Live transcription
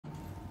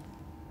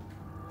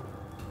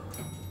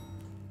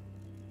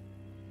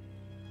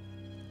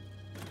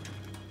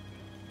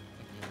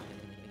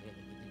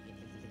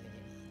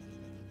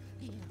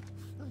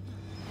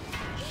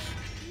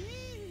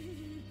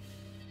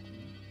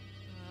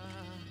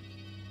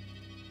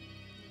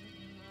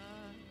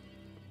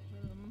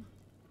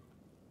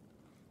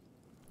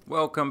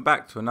Welcome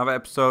back to another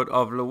episode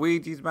of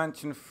Luigi's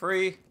Mansion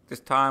 3. This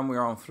time we're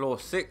on floor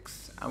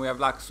 6 and we have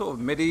like sort of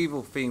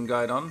medieval theme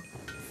going on.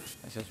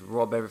 Let's just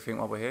rob everything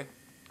while we're here.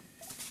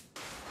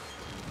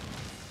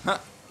 Huh.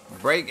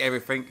 Break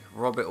everything,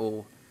 rob it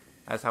all.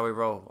 That's how we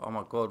roll. Oh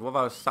my god, what if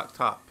I was sucked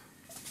up?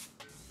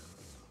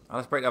 Oh,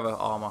 let's break the other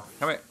armor.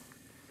 Come here.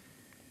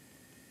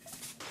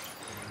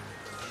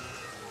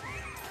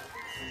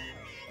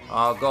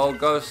 Oh, gold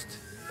ghost.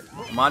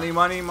 Money,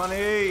 money,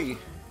 money.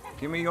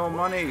 Give me your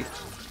money.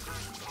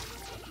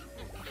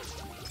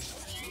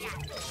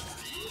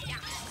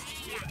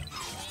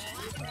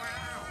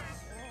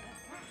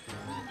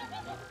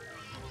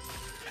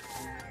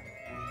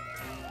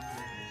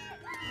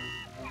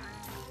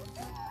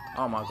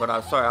 Oh my god,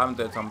 I'm sorry, I'm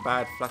doing some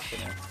bad flashing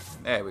here.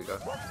 There we go.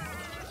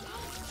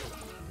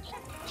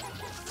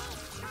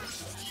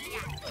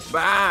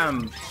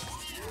 Bam!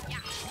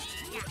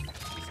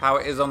 That's how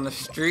it is on the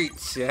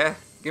streets, yeah?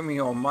 Give me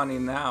your money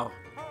now.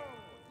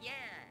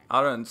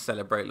 I don't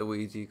celebrate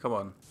Luigi, come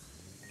on.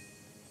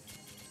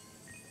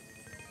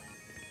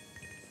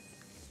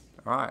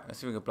 Alright, let's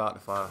see if we can blow out the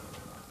fire.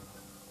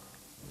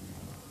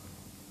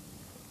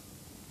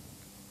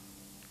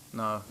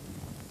 No.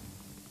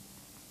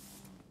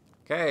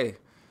 Okay.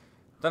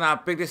 Don't know how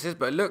big this is,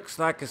 but it looks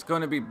like it's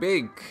going to be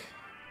big.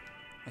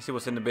 Let's see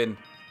what's in the bin.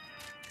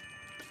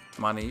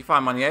 Money. You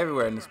find money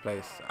everywhere in this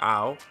place.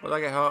 Ow. What did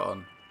I get hurt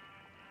on?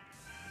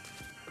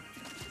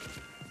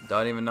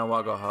 Don't even know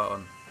what I got hurt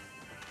on.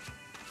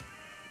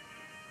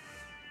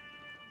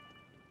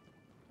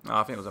 Oh,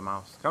 I think it was a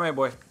mouse. Come here,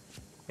 boy.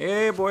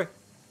 Hey, boy.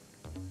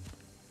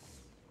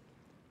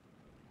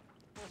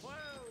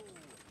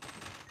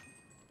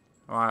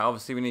 Alright,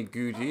 obviously we need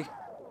Gucci.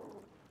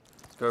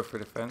 Let's go through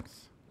the fence.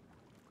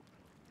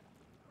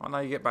 Oh, now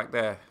you get back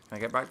there. Can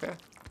I get back there?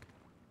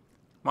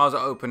 Might as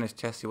well open this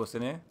chest, see what's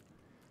in here.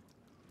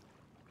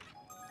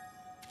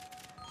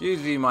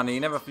 Usually money, you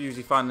never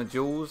usually find the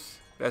jewels.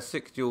 There's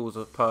 6 jewels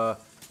per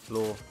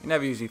floor. You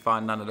never usually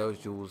find none of those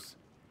jewels.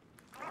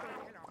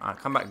 Alright,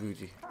 come back,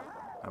 Gucci.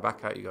 Now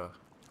back out you go.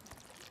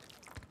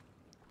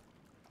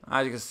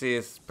 As you can see,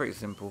 it's pretty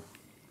simple.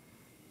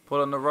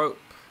 Pull on the rope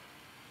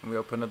and we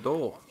open the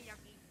door.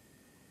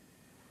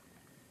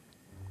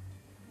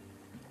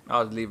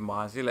 I'll just leave him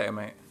behind. See you later,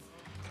 mate.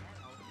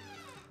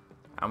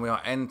 And we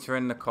are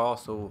entering the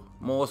castle.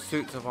 More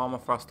suits of armor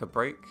for us to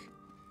break.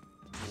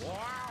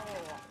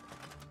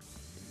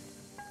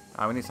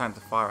 Ah, we need something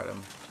to fire at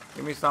them.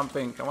 Give me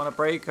something. I want to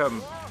break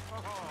them.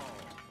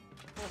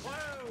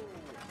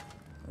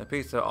 There's a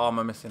piece of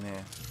armor missing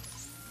here.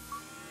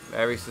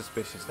 Very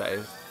suspicious, that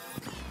is.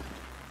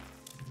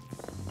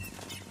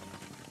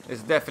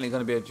 It's definitely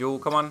going to be a jewel.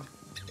 Come on.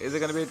 Is it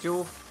going to be a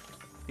jewel?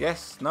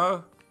 Yes?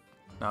 No?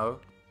 No.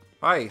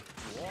 Hey.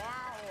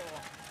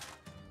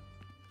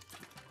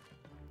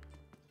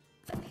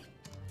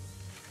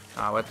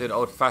 Ah, we're doing the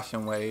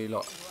old-fashioned way,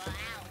 lot.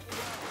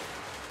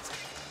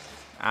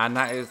 And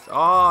that is...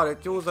 Oh, the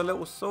jewels are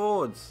little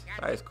swords.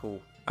 That is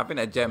cool. I think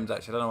they're gems,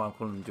 actually. I don't know why I'm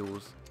calling them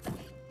jewels.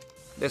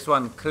 This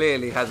one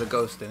clearly has a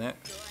ghost in it.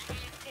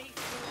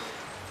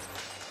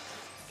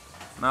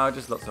 No,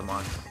 just lots of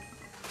mines.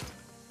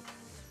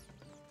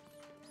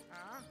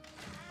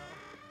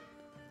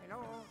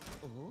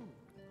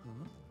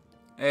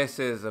 This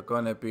is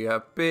going to be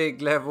a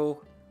big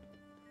level.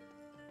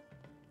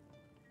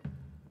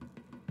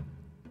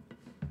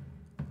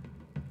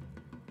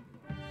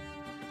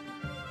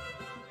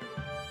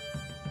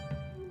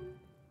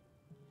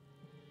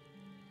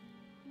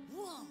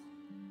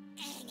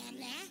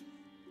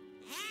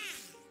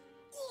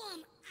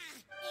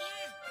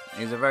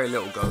 He's a very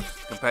little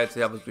ghost compared to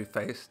the others we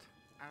faced.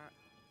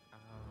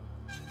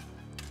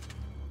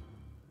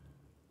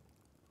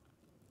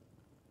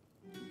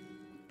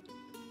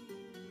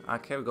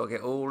 Okay, we've got to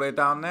get all the way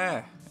down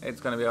there. It's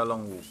going to be a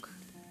long walk.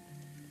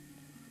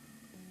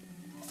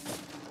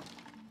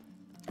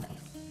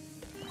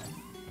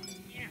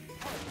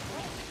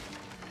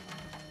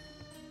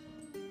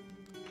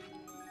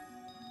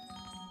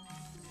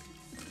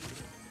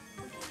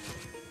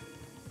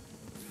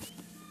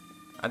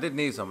 I did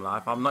need some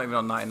life. I'm not even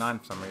on 99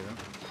 for some reason.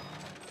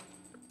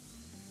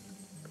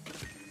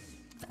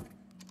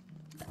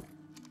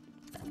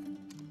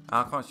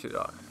 I can't shoot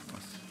that.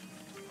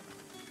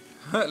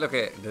 Look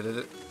at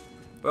it.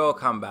 We'll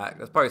come back.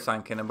 There's probably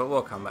something in them, but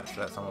we'll come back to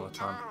that some other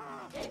time.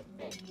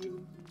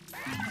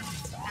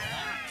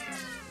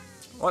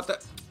 What the?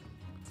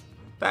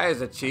 That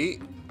is a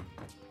cheat.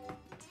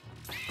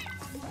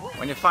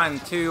 When you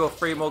find 2 or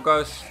 3 more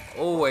ghosts,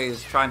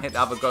 always try and hit the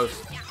other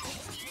ghost.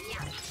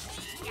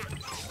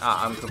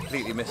 Ah, I'm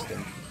completely missed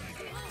him.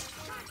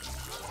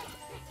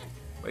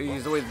 But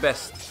he's always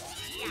best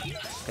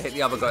to hit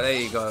the other guy. There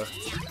you go.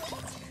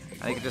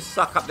 And you can just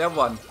suck up the other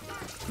one.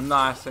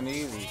 Nice and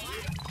easy.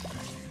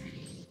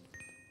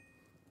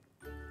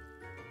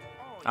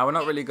 We're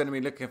not really going to be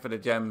looking for the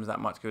gems that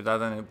much because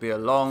then it'll be a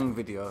long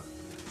video.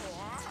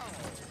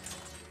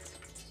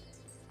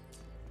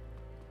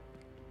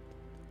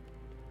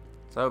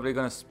 So hopefully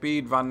going to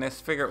speed run this,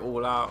 figure it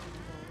all out.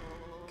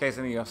 In case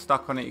any of you are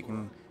stuck on it, you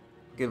can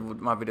give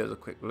my videos a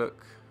quick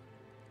look.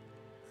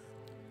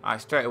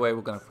 Alright, straight away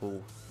we're gonna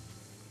pull.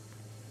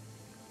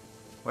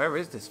 Where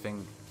is this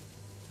thing?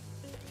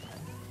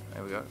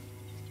 There we go.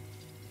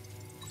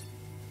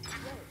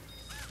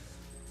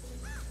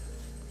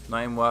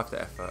 Not even worth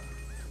the effort.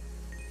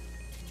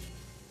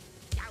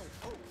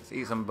 Let's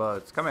eat some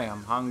birds. Come here,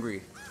 I'm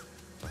hungry.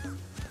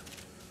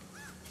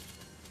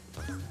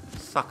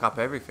 Suck up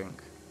everything.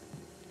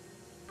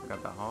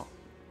 Grab that heart.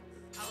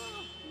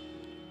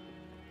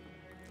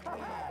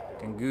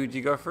 Can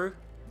Gucci go through?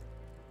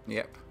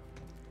 Yep.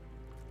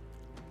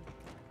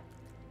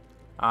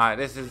 Alright,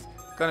 this is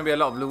going to be a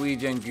lot of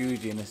Luigi and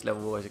Gucci in this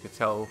level, as you can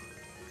tell.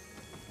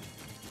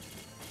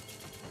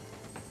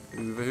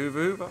 Hoover,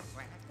 hoover, hoover.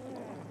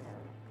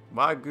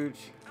 Bye,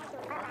 Gucci.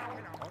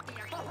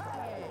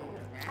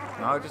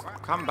 No, just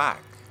come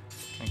back.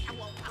 Thank you.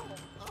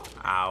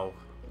 Ow.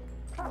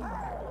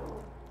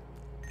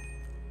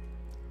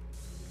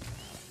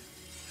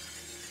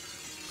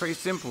 Pretty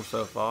simple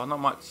so far. Not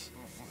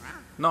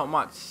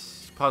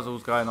much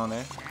puzzles going on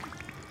here.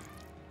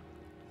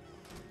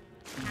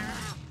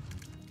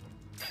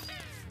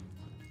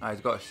 Ah,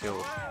 he's got a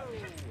shield.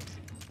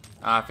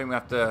 I think we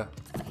have to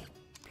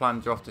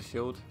plunge off the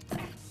shield.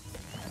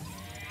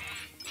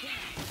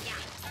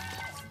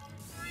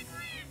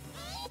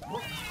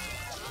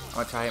 I'm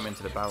gonna try him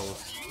into the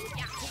barrels.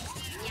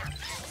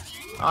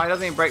 Oh, he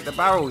doesn't even break the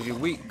barrels, you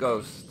weak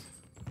ghost.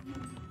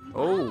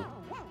 Oh.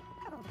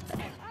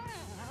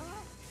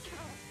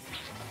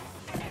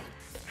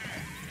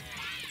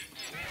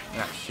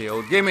 That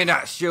shield. Give me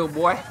that shield,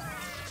 boy.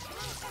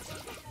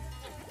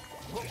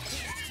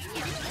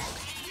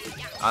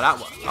 Oh, that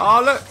one.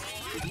 Oh, look.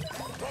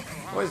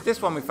 What is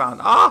this one we found?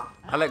 Ah!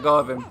 I let go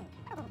of him.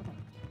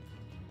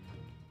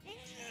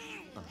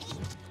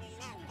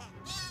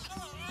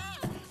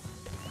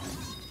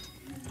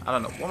 I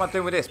don't know. What am I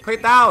doing with this? Put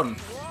it down.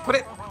 Put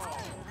it.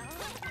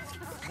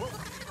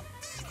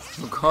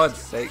 For God's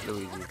sake,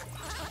 Luigi.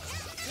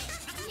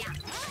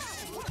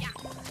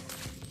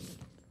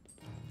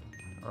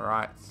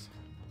 Alright.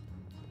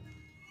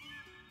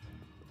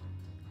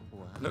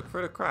 Look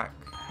through the crack.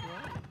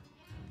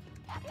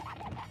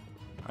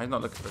 He's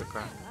not looking for the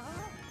crack.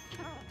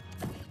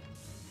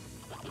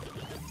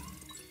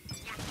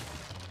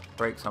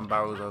 Break some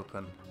barrels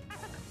open.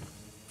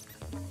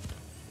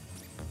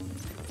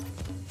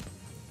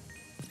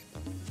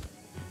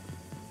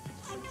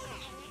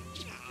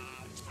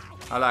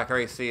 I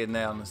already see it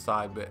there on the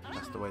side bit.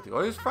 That's the way to go.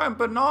 Oh, he's throwing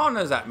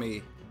bananas at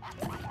me.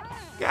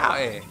 Get out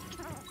of here.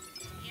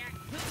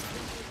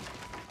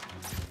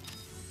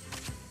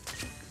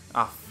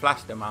 I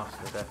flashed the mouse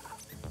to death.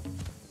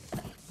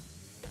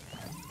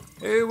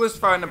 Who was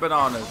throwing the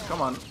bananas?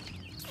 Come on.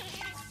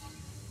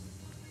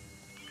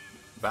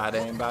 Bad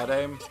aim, bad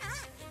aim.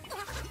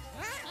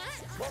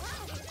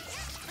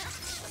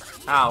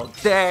 How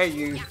dare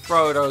you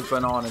throw those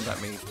bananas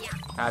at me?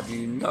 Have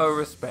you no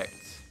respect?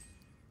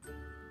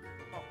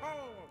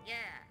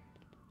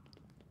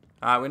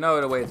 Alright, we know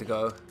the way to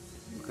go.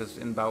 Because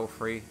in battle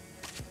 3.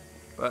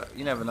 But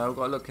you never know.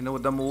 Gotta look in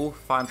them all.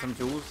 Find some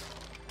jewels.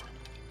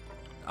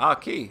 Ah,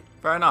 key.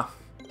 Fair enough.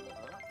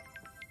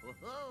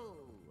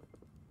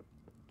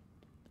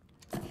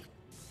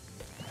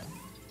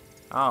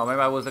 Oh,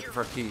 maybe I was looking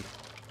for a key.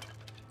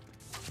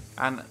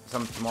 And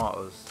some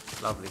tomatoes.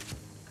 Lovely.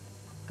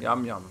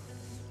 Yum yum.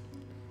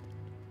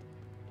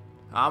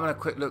 I'm gonna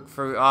quick look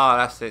through. Ah,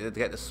 that's it. To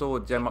get the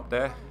sword gem up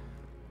there.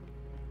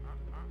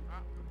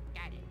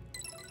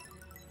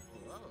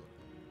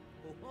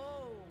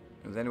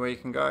 Is there anywhere you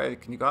can go?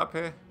 Can you go up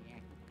here?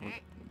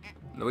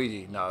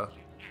 Luigi, no.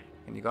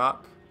 Can you go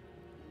up?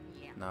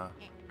 No.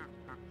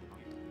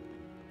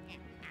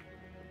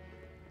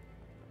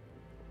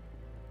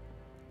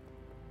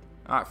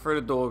 Alright, through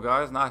the door,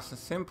 guys. Nice and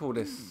simple,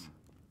 this.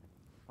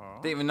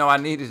 Didn't even know I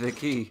needed a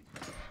key.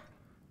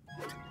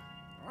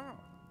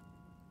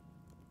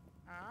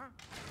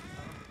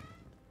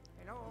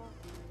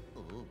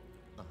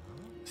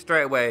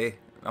 Straight away,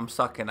 I'm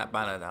sucking that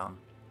banner down.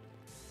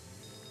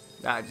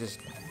 That just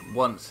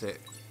wants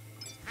it.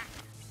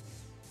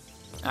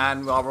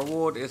 And our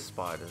reward is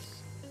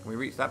spiders. Can we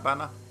reach that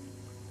banner?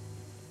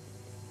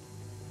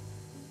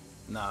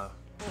 No.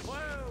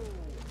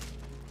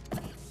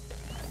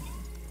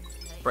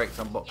 Break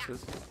some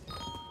boxes.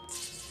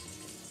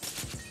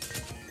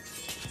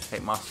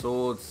 Take my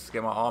swords,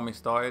 get my army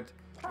started.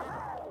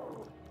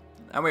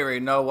 And we already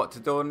know what to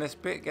do in this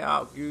bit. Get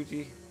out,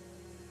 Gucci.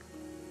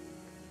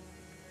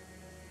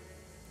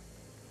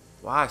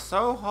 Wow, it's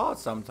so hard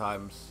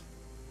sometimes.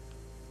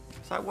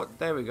 It's like, what?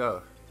 There we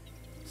go.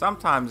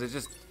 Sometimes it's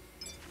just,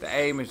 the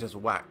aim is just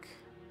whack.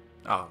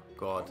 Oh,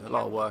 God. A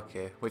lot of work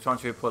here. Which one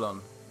should we pull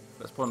on?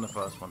 Let's pull on the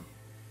first one.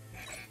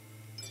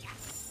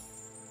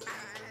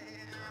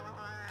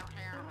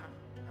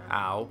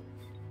 Ow.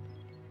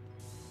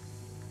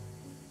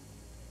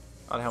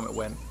 Oh, the helmet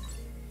went.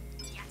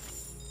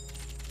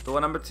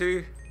 Door number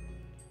 2.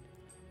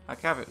 I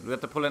can't have it. We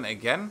have to pull in it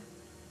again?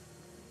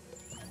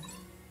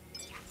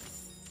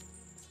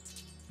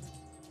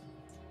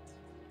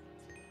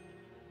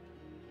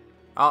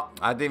 Oh,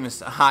 I didn't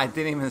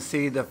even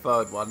see the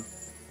third one.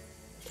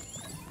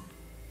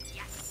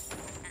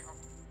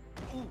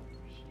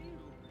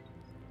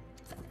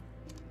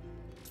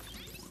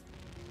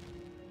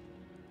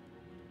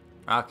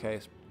 Okay,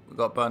 we've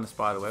got to burn the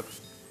spider web.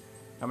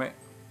 Come here.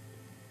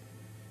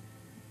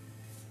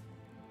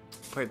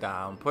 Put it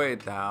down, put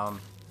it down.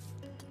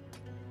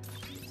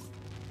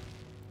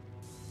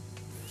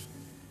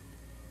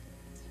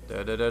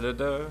 Da da da da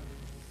da.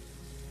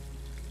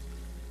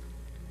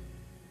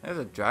 There's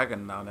a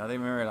dragon down there, I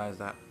didn't even realise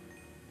that.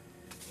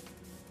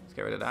 Let's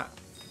get rid of that.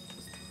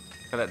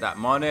 Collect that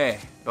money.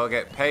 Gotta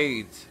get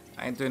paid.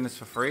 I ain't doing this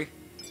for free.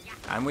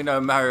 And we know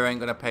Mario ain't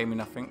gonna pay me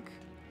nothing.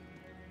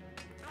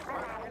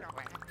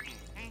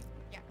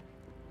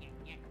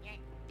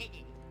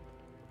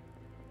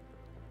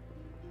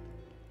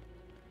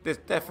 This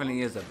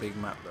definitely is a big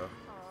map though.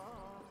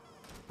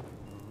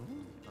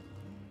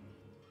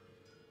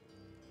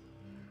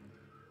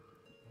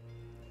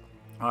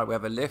 Alright, we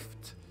have a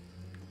lift.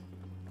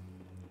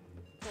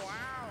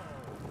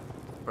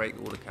 Break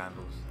all the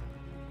candles.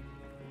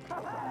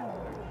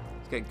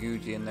 Let's get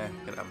Gucci in there.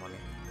 Get that money.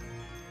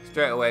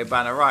 Straight away,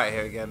 banner right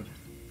here again.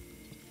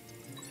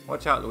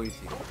 Watch out,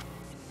 Luigi.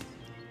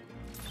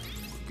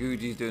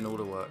 Gucci's doing all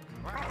the work.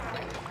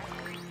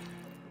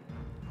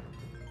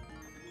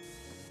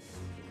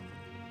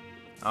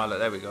 Oh look,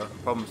 there we go.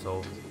 Problem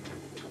solved.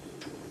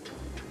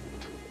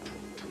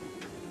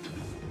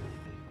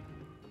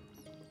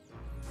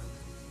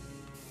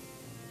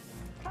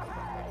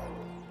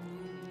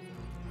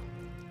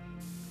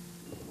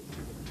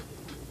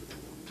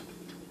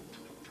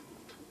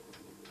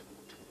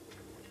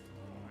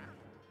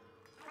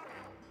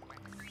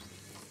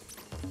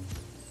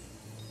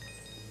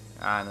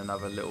 And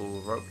another little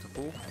rope to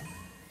pull.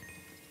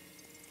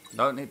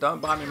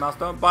 Don't bite me, mouse.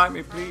 Don't bite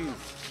me, please.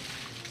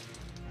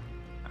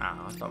 Ah,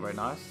 that's not very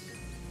nice.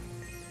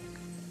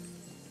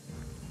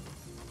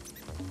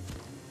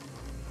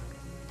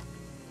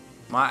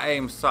 My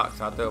aim sucks.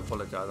 I do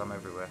apologise. I'm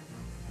everywhere.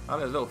 Oh,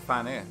 there's a little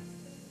fan here.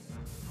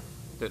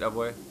 Do it that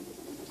way.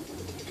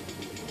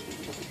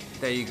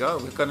 There you go.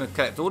 We're going to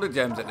collect all the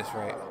gems at this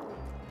rate.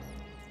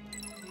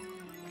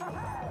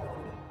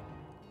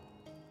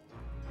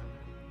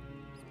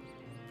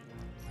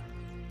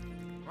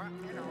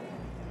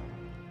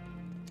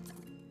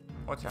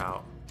 Watch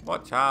out.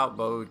 Watch out,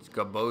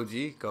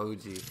 Goji.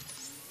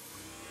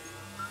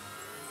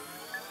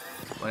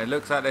 When it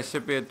looks like there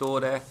should be a door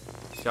there,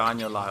 shine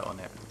your light on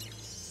it.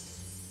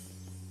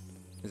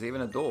 Is it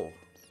even a door?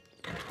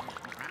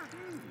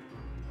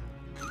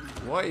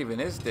 What even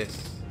is this?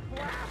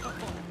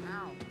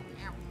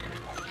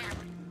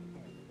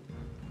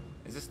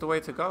 Is this the way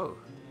to go?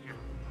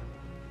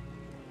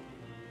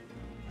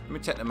 Let me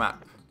check the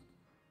map.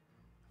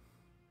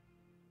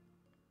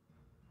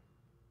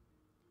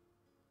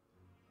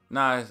 No,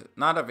 I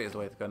don't think it's the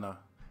way to go, no.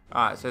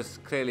 Alright, so it's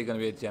clearly going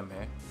to be a gem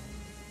here.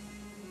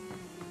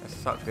 Let's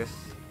suck this.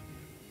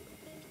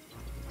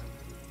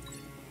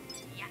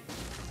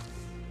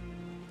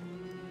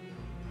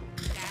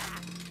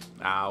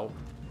 Ow.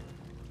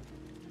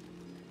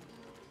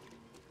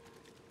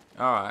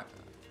 Alright.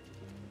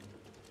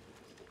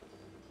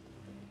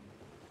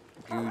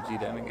 Gucci,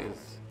 then it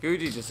is.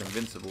 Gucci's just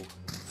invincible.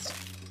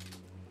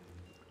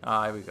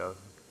 Ah, here we go.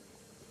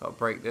 Gotta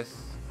break this.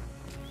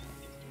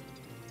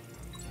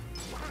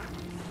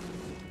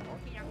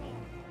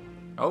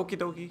 Okie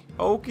dokie.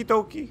 Okie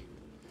dokie.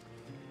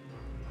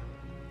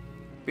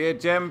 Be a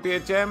gem, be a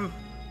gem.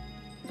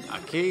 A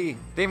key.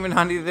 Didn't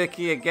even need the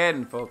key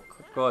again, for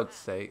God's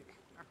sake.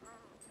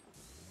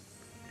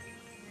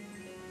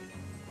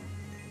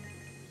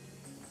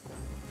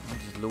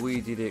 This is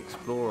Luigi the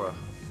Explorer.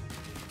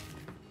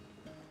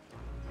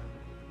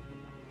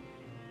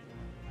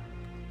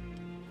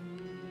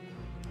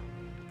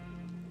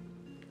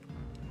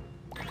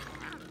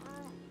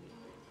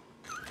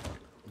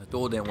 The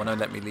door didn't want to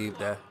let me leave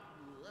there.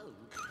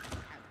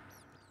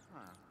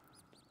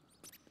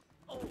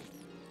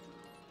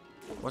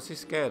 What's he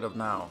scared of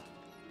now?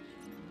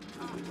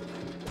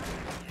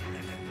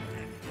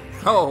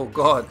 Oh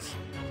God,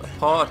 a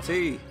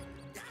party.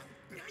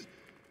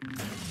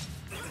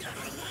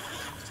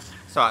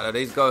 It's alright though,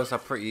 these ghosts are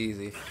pretty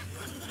easy.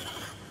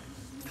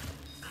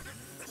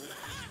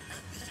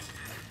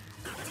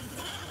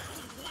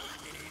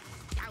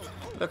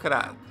 Look at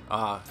that.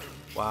 Ah,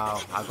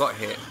 wow, I got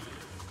hit.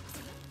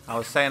 I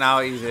was saying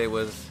how easy it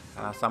was,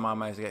 and I somehow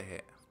managed to get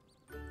hit.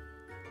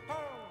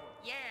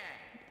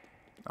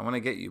 I want to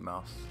get you,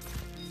 mouse.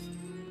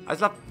 I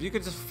just love, you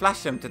could just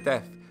flash him to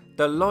death.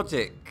 The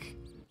logic.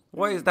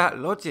 What is that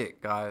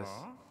logic, guys?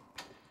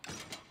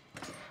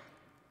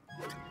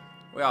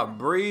 We are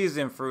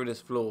breezing through this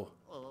floor.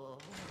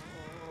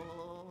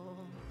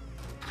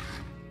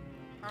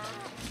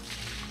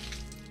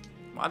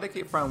 Why do they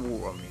keep throwing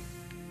water on me?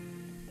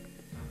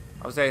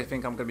 I was saying, I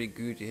think I'm going to be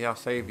Gucci here. I'll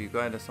save you.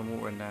 Go into some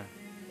water in there.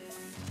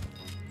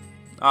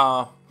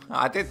 Oh,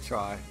 I did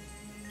try.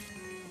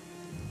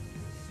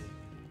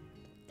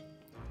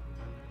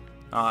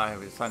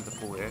 Alright, it's time to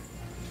pull here.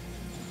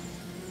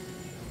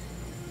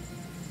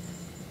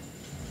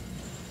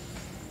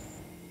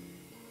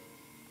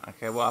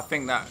 Okay, well, I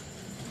think that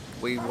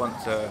we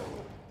want to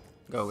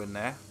go in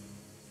there.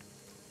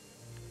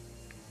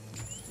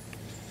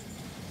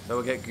 So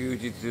we'll get Guji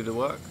to do the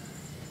work.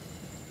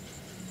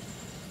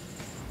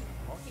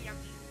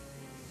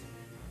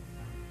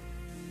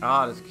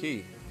 Ah, there's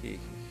key. Key.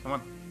 Come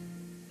on.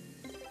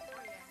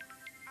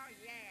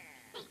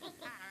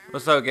 We're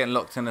so getting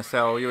locked in a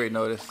cell. You already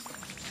know this.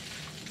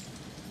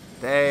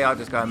 They are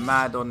just going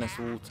mad on this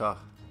water.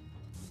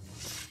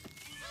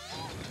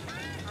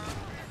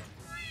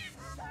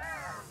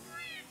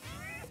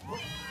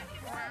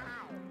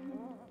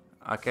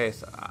 Okay,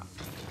 so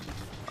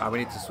we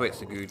need to switch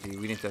to Guji.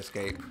 We need to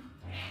escape.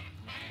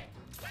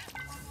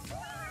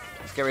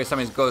 Let's get rid of some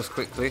of his ghosts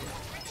quickly.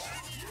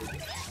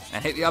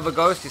 And hit the other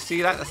ghost. You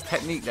see that? That's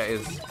technique, that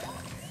is.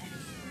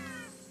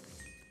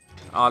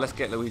 Oh, let's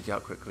get Luigi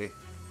out quickly.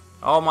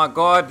 Oh my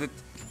god.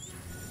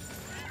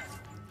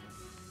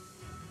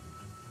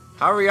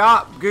 Hurry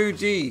up,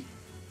 Guji.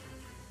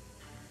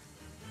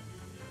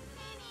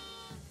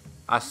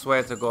 I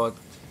swear to God.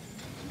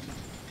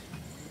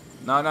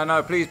 No, no,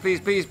 no. Please, please,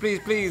 please, please,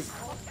 please.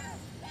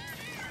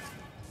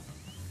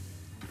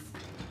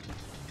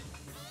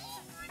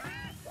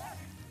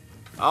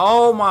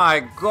 Oh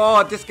my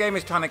god. This game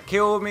is trying to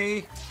kill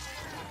me.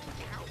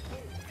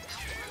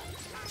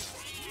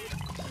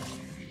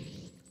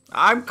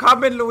 I'm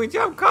coming, Luigi.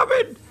 I'm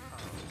coming.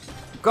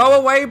 Go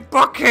away,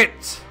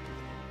 bucket.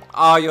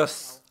 Oh, you're...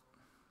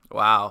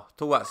 Wow.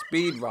 Talk about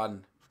speed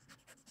run.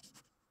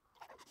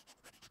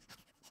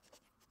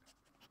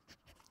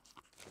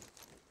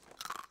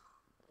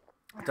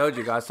 I told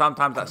you guys,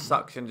 sometimes that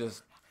suction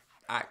just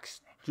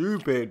acts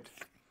stupid.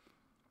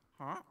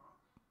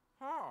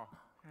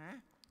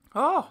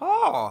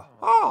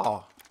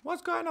 Oh.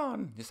 What's going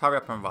on? Just hurry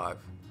up and revive.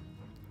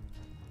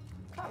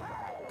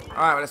 Alright,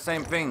 well, the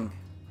same thing.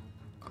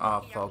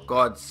 Oh, for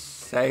God's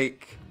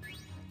sake.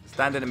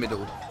 Stand in the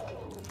middle.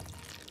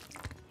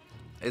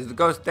 Is the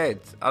ghost dead?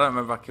 I don't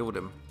remember if I killed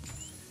him.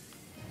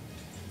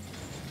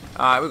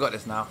 Alright, we got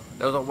this now.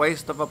 There was a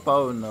waste of a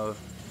bone, though.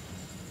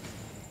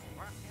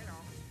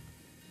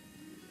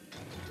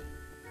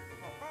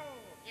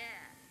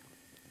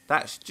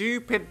 That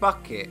stupid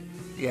bucket,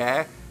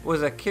 yeah,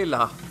 was a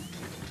killer.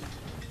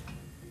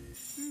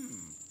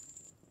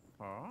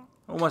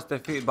 Almost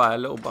defeated by a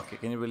little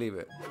bucket, can you believe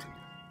it?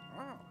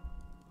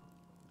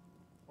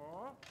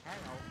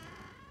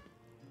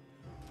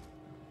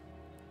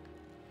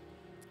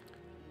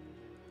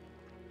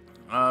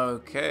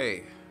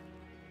 Okay.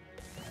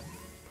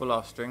 Pull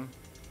off string.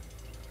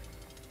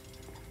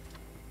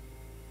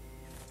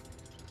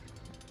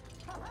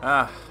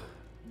 Ah,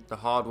 the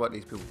hard work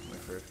these people put me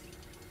through.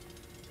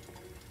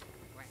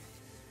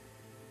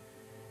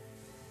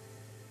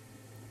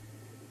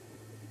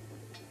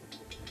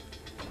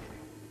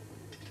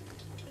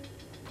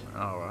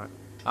 Alright.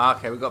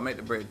 Okay, we got to make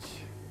the bridge.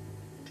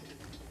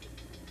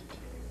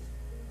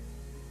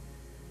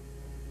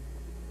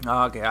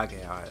 Okay,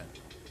 alright.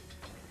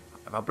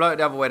 If I blow it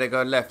the other way, they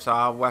go left, so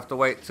I'll have to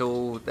wait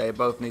till they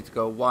both need to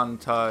go one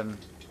turn.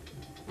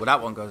 Well, that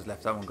one goes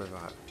left, that one goes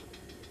right.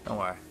 Don't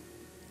worry.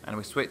 And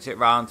we switch it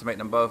round to make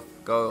them both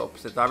go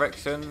opposite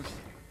directions.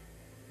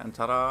 And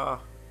ta-da!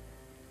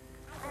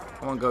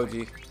 Come on,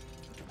 Goji.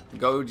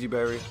 Goji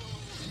berry.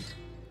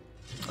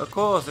 Of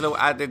course, a little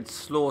added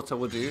slaughter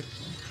will do.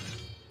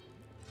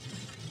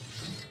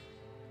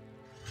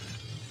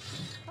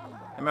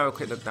 Let me have a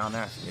quick look down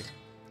there, actually.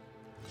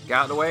 Get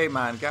out of the way,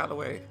 man. Get out of the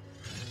way.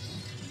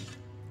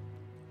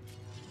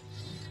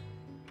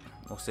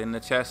 What's in the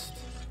chest?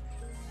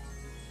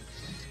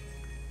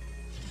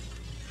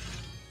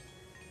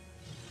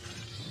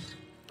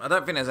 I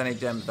don't think there's any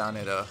gems down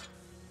here, though.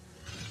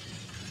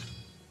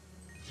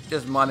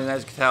 Just money,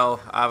 as you can tell.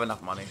 I have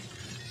enough money.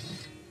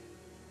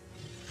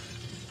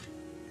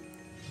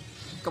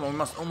 Come on, we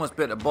must almost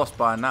be at the boss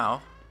by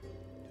now.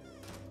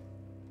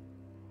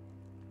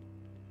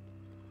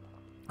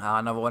 Ah,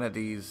 another one of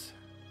these.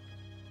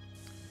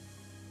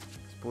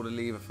 Let's pull the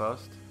lever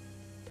first.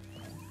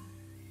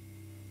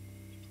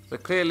 So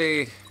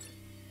clearly,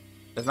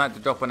 there's nothing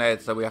to drop on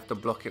head, so we have to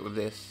block it with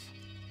this.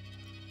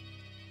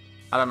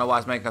 I don't know why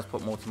it's making us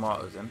put more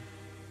tomatoes in.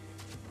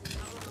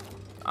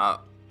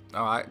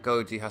 Alright,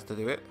 Goji has to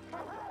do it.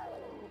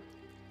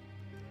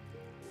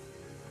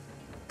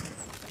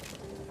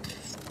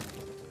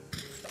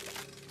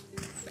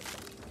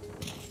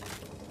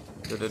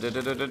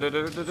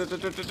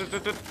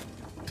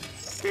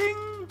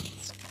 Ding!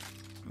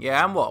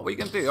 Yeah, and what? What are you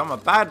gonna do? I'm a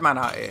bad man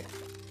out here.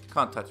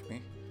 Can't touch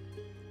me.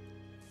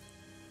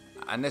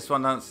 And this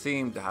one doesn't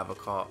seem to have a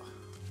cart.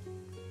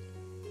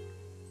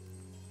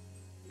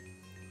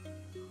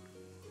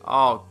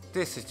 Oh,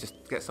 this is just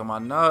gets on my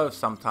nerves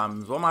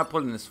sometimes. What am I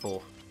pulling this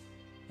for?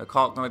 The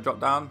cart gonna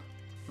drop down?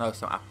 No,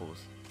 some apples.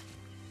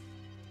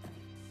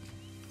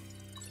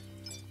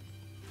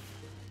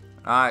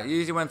 Alright,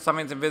 usually when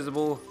something's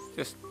invisible,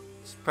 just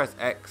press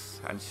X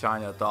and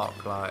shine your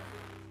dark light.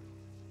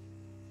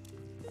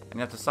 And you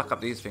have to suck up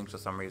these things for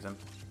some reason.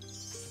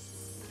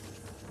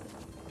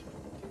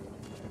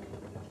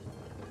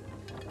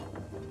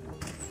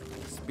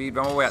 speed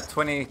run. We're at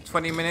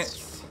 20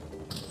 minutes.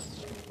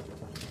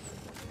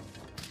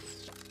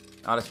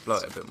 I'll just blow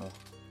it a bit more.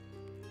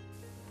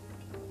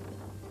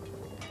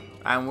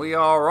 And we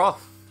are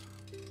off.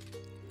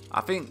 I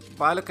think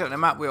by looking at the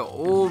map, we're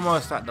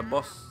almost at the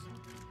boss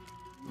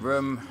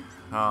room.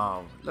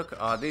 Oh, look.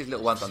 Oh, these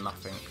little ones are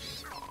nothing.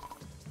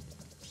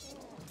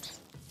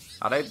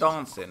 Are they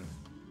dancing?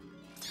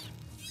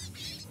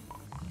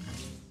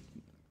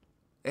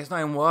 It's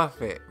not even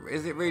worth it.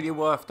 Is it really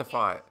worth the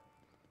fight?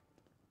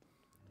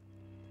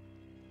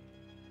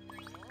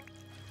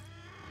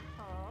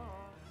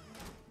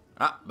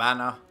 Ah,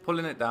 banner.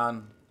 Pulling it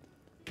down.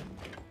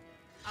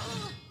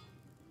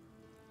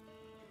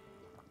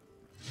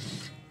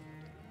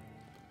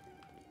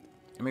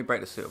 Let me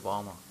break the suit of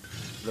armor.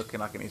 Looking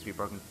like it needs to be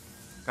broken.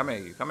 Come here,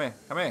 you. Come here.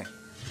 Come here.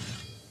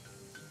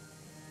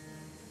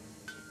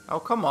 Oh,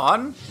 come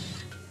on.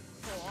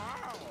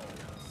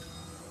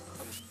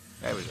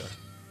 There we go.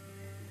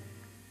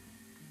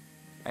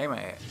 Aim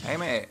at it.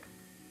 Aim at it.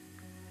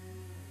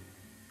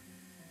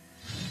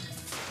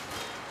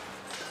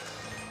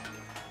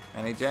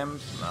 Any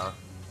gems? No.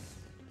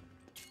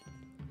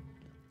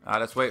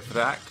 Alright, let's wait for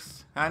the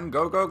axe. And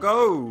go, go,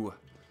 go!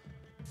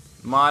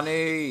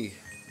 Money!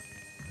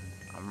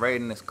 I'm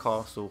raiding this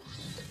castle.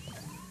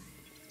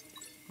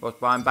 What's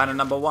behind banner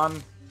number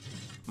 1?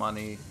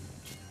 Money.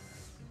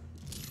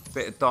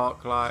 Bit of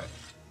dark light.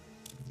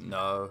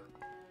 No.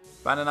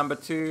 Banner number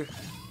 2.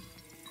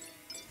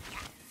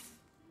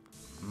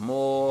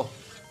 More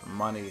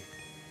money.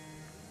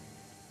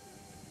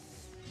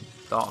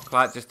 Dark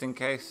light just in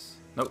case.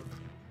 Nope.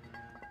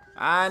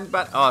 And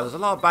oh, there's a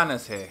lot of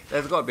banners here.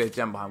 There's got to be a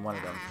gem behind one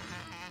of them.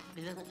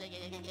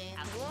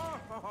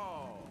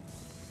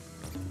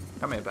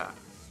 Come here, bat.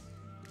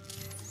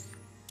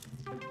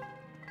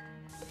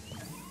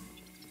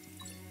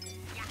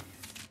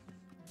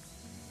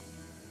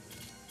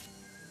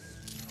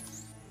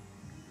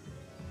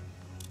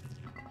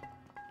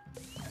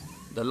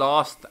 The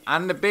last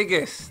and the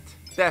biggest.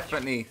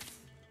 Definitely.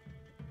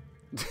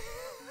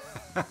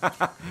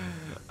 Ah,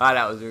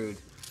 that was rude.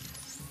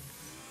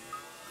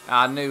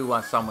 I knew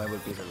one somewhere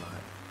would be the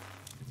light.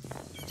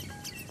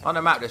 On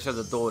the map, there shows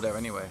a door there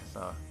anyway,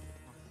 so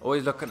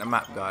always look at the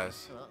map,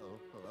 guys.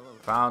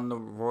 Found the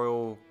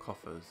royal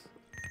coffers.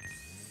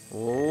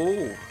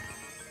 Oh.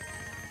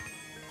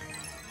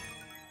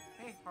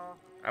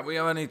 And we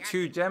have only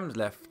 2 gems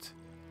left.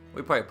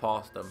 We probably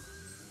passed them.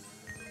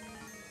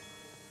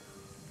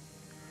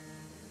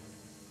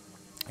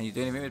 Can you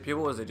do anything with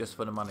people, or is it just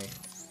for the money?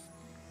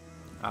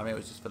 I mean, it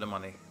was just for the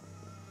money.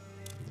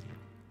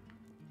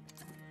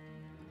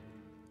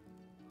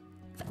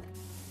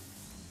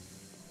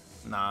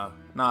 No,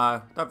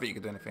 no, don't think you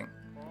can do anything.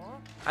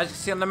 As you can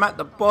see on the map,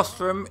 the boss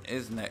room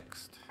is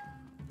next.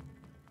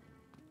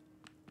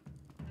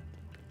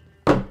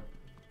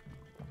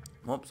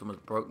 Whoops,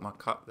 almost broke my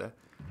cup there.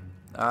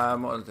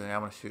 What was I doing? I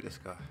want to shoot this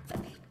guy.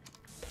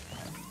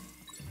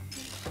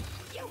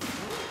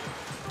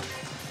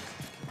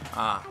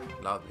 Ah,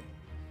 lovely.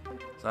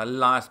 So a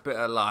nice bit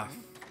of life.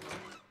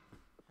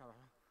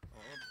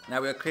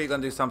 Now we're clearly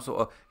going to do some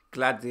sort of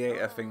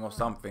gladiator thing or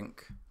something.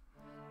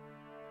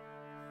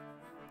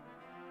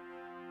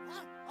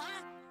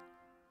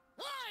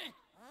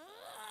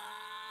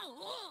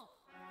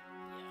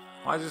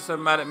 Why is he so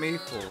mad at me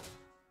for?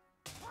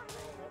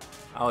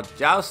 Oh,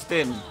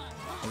 jousting.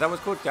 Is that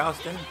what's called,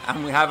 jousting?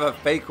 And we have a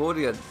fake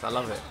audience. I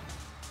love it.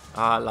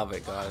 Oh, I love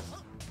it, guys.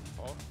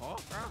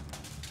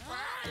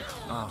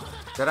 Oh,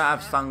 they don't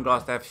have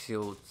sunglasses, they have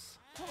shields.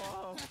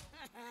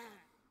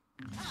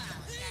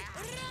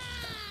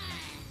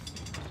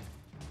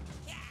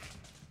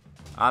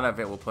 I don't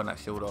think we'll put that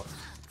shield off.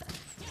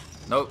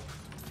 Nope.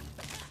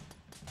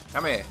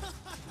 Come here.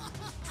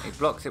 He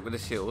blocks it with a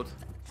shield.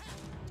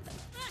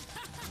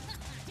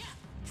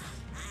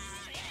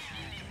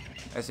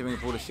 Let's see if we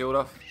can pull the shield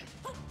off.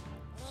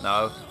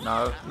 No,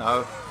 no,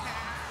 no.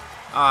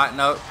 Alright,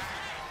 no.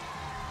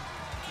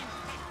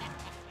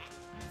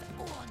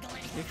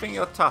 You think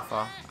you're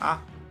tougher, huh?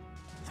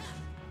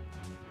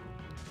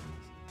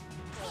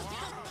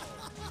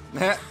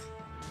 Yeah,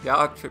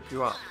 I'll trip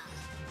you up.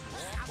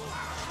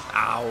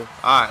 Ow.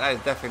 Alright, that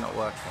is definitely not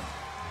working.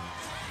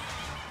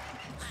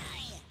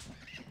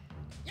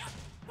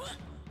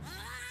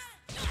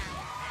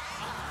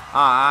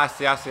 Ah, I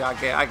see, I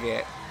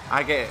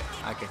get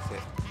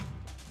it.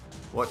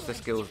 Watch the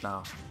skills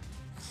now.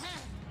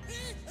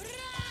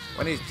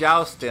 When he's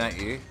jousting at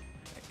you,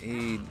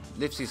 he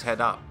lifts his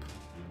head up.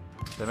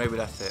 So maybe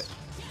that's it.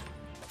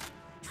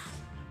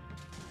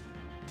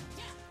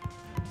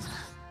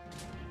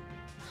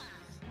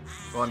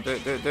 Go on, do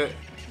it.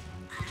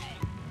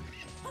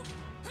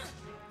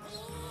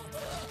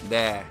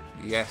 There,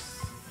 yes.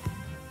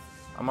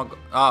 Oh my god.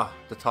 Ah,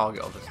 the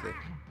target, obviously.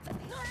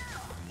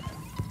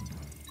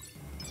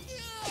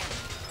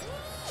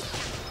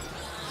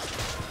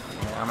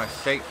 Yeah, I'm gonna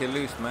shake you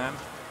loose, man.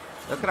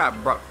 Look at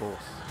that Bruck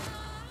horse.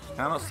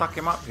 Can I not suck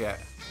him up yet?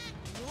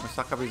 I'm gonna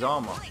suck up his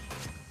armor.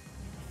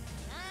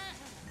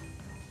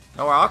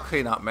 Don't worry, I'll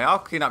clean up, mate. I'll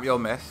clean up your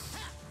mess.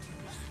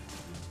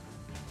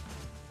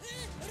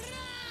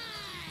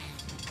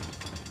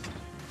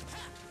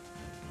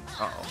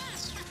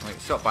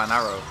 shot by an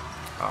arrow.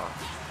 Oh,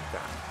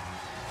 damn.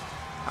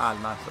 Ah,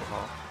 nice little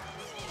hole.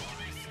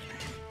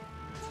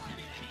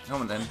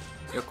 Come on then.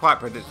 You're quite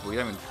predictable.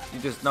 You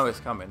just know it's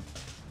coming.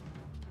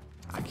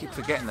 I keep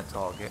forgetting the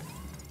target.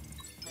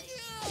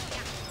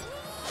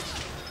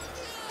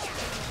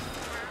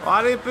 Why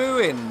are they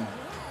booing?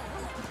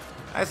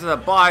 This is a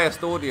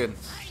biased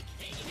audience.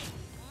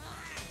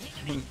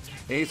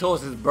 His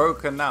horse is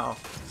broken now.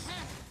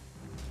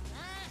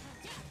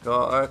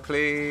 Gotta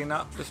clean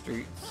up the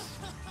streets.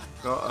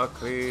 Gotta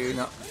clean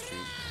up the streets.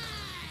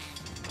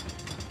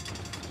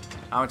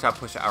 I'm gonna try to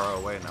push the arrow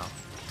away now.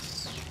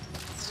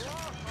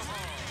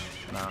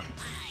 No.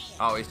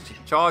 Oh, he's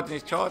charging,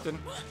 he's charging.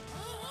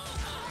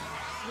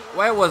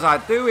 Where was I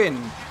doing?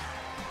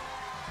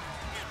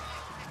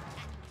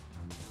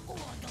 Oh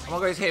my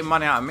god, he's hitting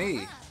money out of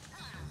me.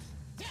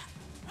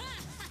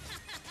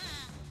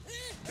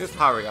 Just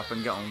hurry up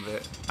and get on with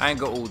it. I ain't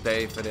got all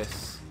day for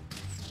this.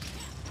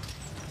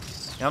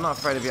 Yeah, I'm not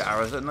afraid of your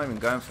arrows, they're not even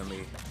going for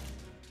me.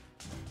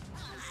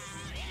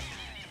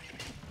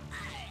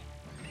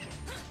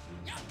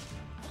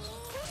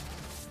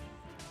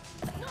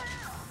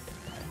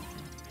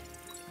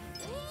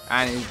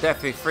 And he's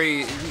definitely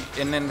free.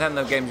 In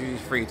Nintendo games, you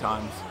use 3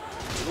 times.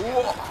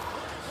 Whoa.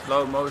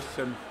 Slow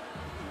motion.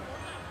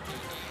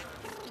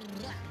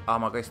 Oh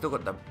my god, he's still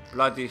got the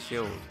bloody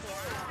shield.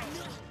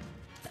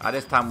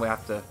 This time we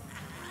have to...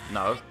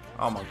 No.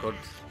 Oh my god.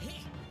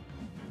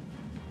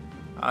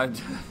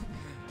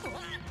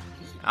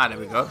 There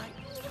we go.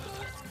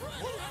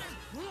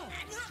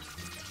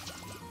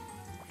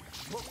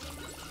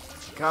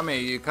 Come here,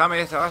 you come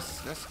here.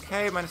 That's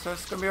okay, man. So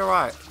it's gonna be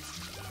alright.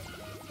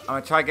 I'm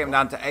gonna try to get him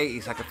down to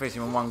 80 so I can finish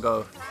him in one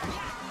go.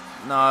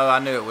 No, I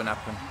knew it wouldn't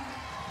happen.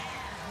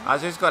 I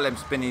just gotta let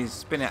him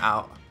spin it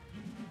out.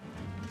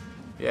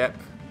 Yep.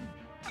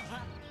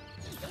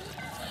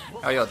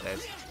 Oh, you're dead.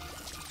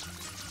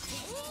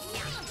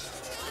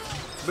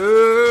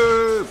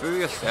 Boo! Boo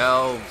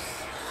yourselves.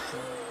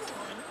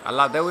 I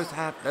love. They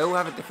all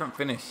have a different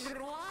finish.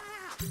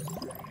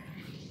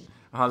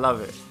 I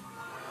love it.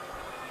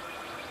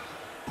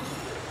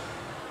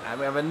 And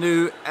we have a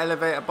new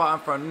elevator button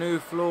for a new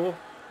floor.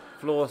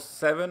 Floor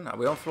 7. Are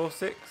we on floor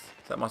 6?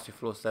 That must be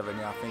floor 7.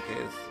 Yeah, I think it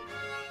is.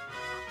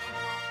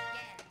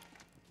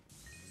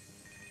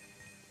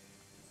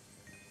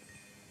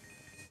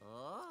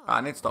 I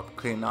need to stop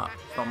cleaning up.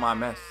 It's not my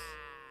mess.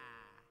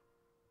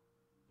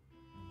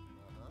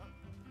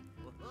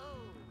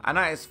 And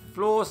that is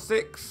floor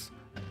 6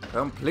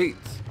 complete.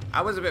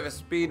 I was a bit of a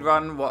speed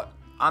run. What?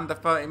 Under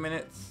 30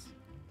 minutes.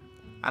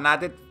 And I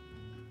did...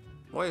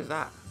 What is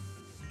that?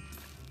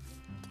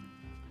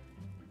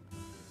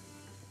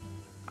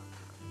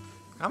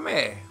 Come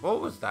here.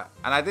 What was that?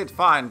 And I did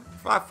find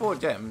 4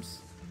 gems.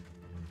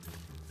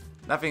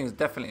 That thing is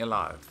definitely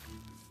alive.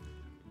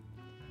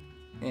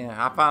 Yeah,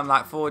 I found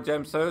like 4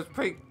 gems, so it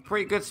was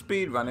pretty good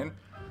speed running.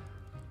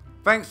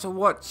 Thanks for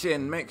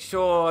watching. Make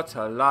sure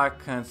to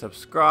like and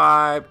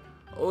subscribe.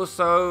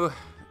 Also,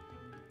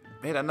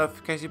 hit that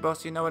notification bell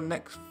so you know when the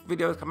next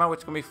videos come out, which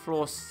is going to be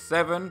floor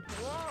 7.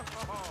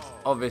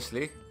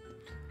 Obviously.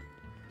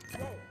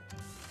 You're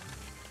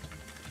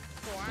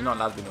not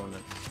allowed to be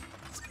normal.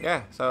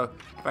 Yeah, so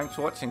thanks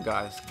for watching,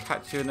 guys.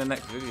 Catch you in the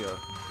next video.